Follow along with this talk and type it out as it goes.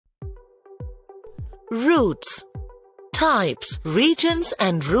Roots. Types, regions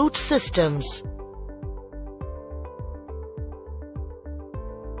and root systems.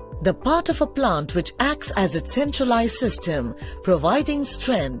 The part of a plant which acts as its centralized system, providing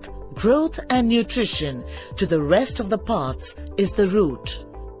strength, growth and nutrition to the rest of the parts, is the root.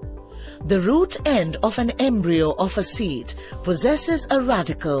 The root end of an embryo of a seed possesses a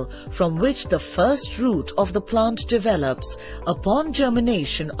radicle from which the first root of the plant develops upon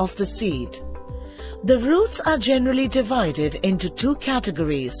germination of the seed. The roots are generally divided into two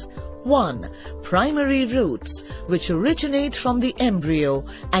categories. 1. Primary roots, which originate from the embryo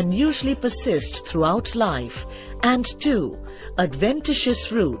and usually persist throughout life, and 2.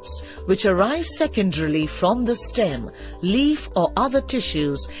 Adventitious roots, which arise secondarily from the stem, leaf or other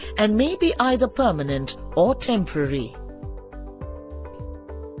tissues and may be either permanent or temporary.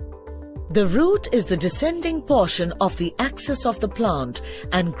 The root is the descending portion of the axis of the plant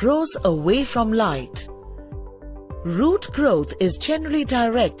and grows away from light. Root growth is generally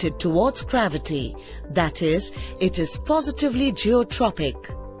directed towards gravity, that is, it is positively geotropic.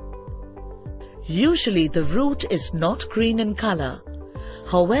 Usually the root is not green in color.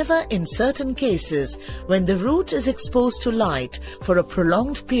 However, in certain cases, when the root is exposed to light for a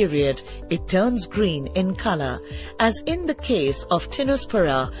prolonged period, it turns green in color, as in the case of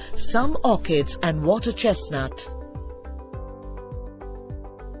Tinospora, some orchids and water chestnut.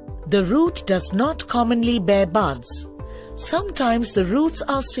 The root does not commonly bear buds. Sometimes the roots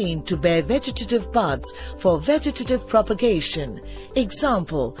are seen to bear vegetative buds for vegetative propagation,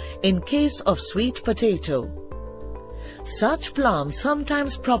 example, in case of sweet potato. Such plants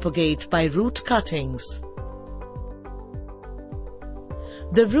sometimes propagate by root cuttings.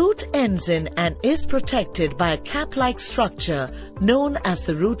 The root ends in and is protected by a cap-like structure known as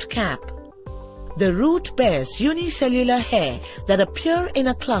the root cap. The root bears unicellular hair that appear in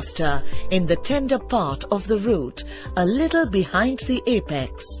a cluster in the tender part of the root, a little behind the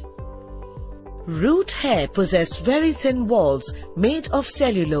apex. Root hair possess very thin walls made of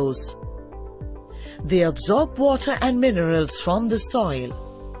cellulose. They absorb water and minerals from the soil.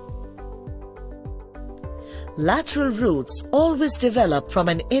 Lateral roots always develop from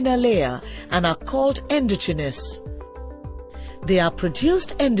an inner layer and are called endogenous. They are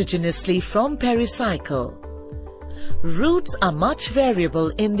produced endogenously from pericycle. Roots are much variable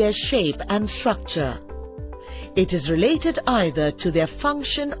in their shape and structure. It is related either to their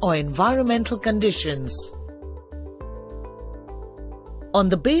function or environmental conditions. On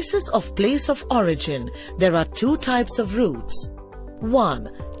the basis of place of origin, there are two types of roots.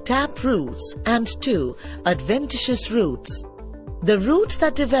 1. Tap roots and 2. Adventitious roots. The root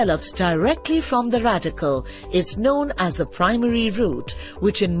that develops directly from the radicle is known as the primary root,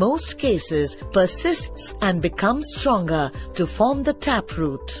 which in most cases persists and becomes stronger to form the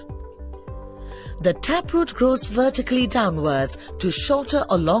taproot. The taproot grows vertically downwards to shorter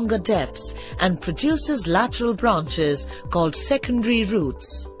or longer depths and produces lateral branches called secondary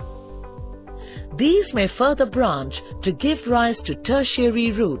roots. These may further branch to give rise to tertiary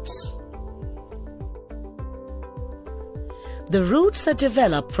roots. The roots that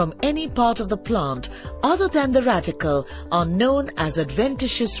develop from any part of the plant other than the radicle are known as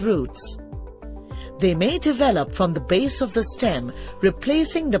adventitious roots. They may develop from the base of the stem,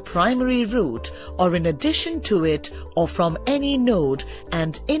 replacing the primary root, or in addition to it, or from any node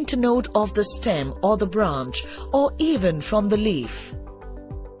and internode of the stem or the branch, or even from the leaf.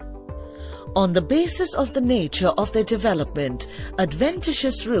 On the basis of the nature of their development,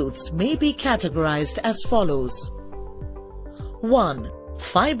 adventitious roots may be categorized as follows. 1.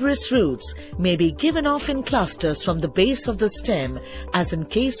 Fibrous roots may be given off in clusters from the base of the stem, as in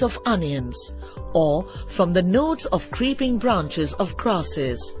case of onions, or from the nodes of creeping branches of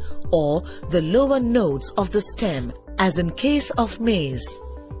grasses, or the lower nodes of the stem, as in case of maize.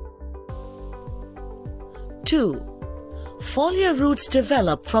 2. Foliar roots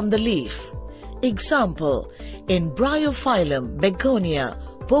develop from the leaf. Example, in Bryophyllum, Begonia,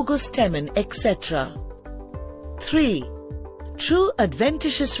 Bogostemon, etc. 3. True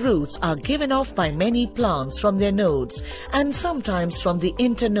adventitious roots are given off by many plants from their nodes and sometimes from the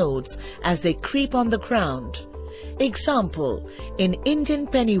internodes as they creep on the ground. Example, in Indian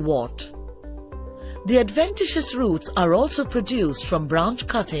pennywort. The adventitious roots are also produced from branch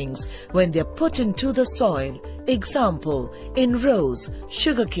cuttings when they are put into the soil. Example, in rose,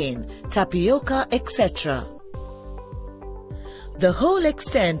 sugarcane, tapioca, etc. The whole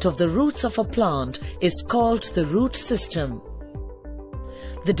extent of the roots of a plant is called the root system.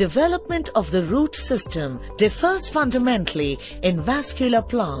 The development of the root system differs fundamentally in vascular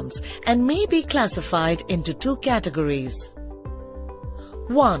plants and may be classified into two categories.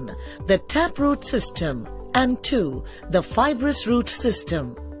 1. The taproot system, and 2. The fibrous root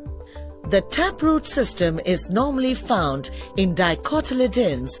system. The taproot system is normally found in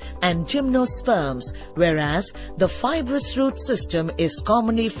dicotyledons and gymnosperms, whereas the fibrous root system is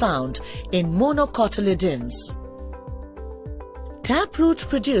commonly found in monocotyledons. Taproot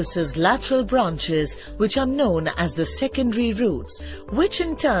produces lateral branches which are known as the secondary roots, which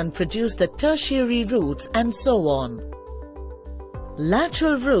in turn produce the tertiary roots, and so on.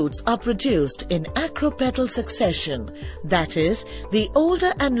 Lateral roots are produced in acropetal succession, that is, the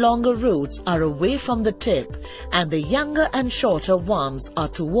older and longer roots are away from the tip and the younger and shorter ones are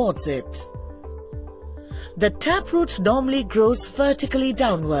towards it. The taproot normally grows vertically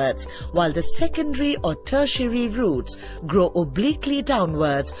downwards, while the secondary or tertiary roots grow obliquely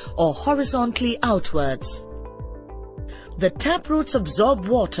downwards or horizontally outwards. The taproots absorb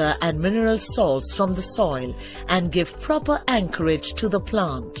water and mineral salts from the soil and give proper anchorage to the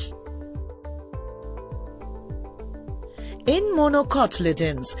plant. In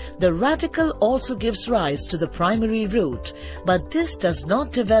monocotyledons, the radicle also gives rise to the primary root, but this does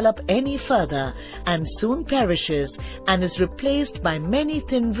not develop any further and soon perishes and is replaced by many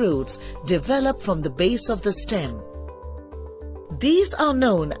thin roots developed from the base of the stem. These are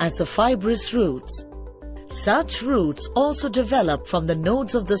known as the fibrous roots. Such roots also develop from the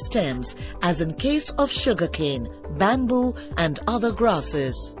nodes of the stems, as in case of sugarcane, bamboo, and other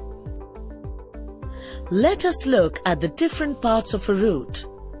grasses. Let us look at the different parts of a root.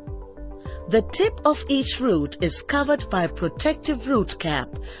 The tip of each root is covered by a protective root cap,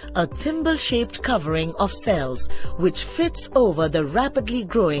 a thimble-shaped covering of cells which fits over the rapidly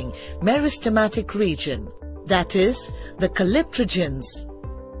growing meristematic region, that is, the calyptrogens.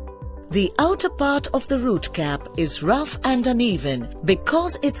 The outer part of the root cap is rough and uneven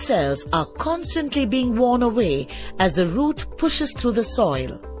because its cells are constantly being worn away as the root pushes through the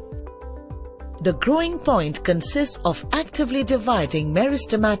soil. The growing point consists of actively dividing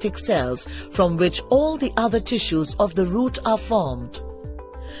meristematic cells from which all the other tissues of the root are formed.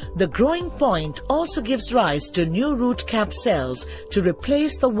 The growing point also gives rise to new root cap cells to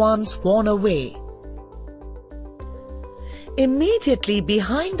replace the ones worn away. Immediately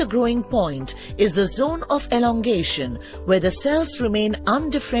behind the growing point is the zone of elongation, where the cells remain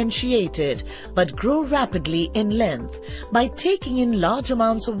undifferentiated but grow rapidly in length by taking in large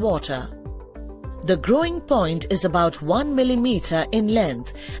amounts of water. The growing point is about 1 millimeter in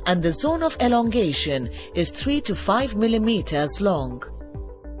length and the zone of elongation is 3 to 5 millimeters long.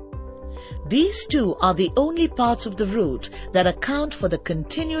 These two are the only parts of the root that account for the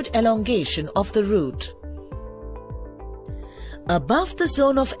continued elongation of the root. Above the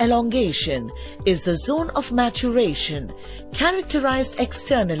zone of elongation is the zone of maturation, characterized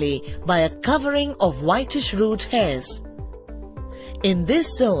externally by a covering of whitish root hairs. In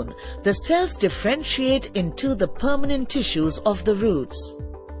this zone, the cells differentiate into the permanent tissues of the roots.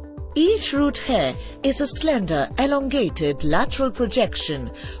 Each root hair is a slender, elongated lateral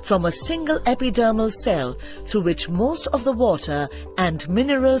projection from a single epidermal cell through which most of the water and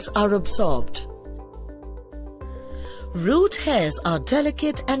minerals are absorbed. Root hairs are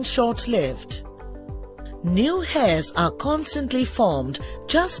delicate and short-lived. New hairs are constantly formed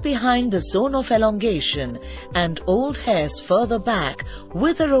just behind the zone of elongation, and old hairs further back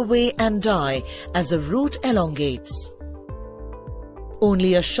wither away and die as the root elongates.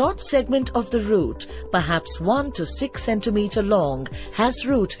 Only a short segment of the root, perhaps 1 to 6 centimeters long, has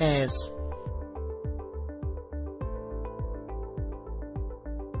root hairs.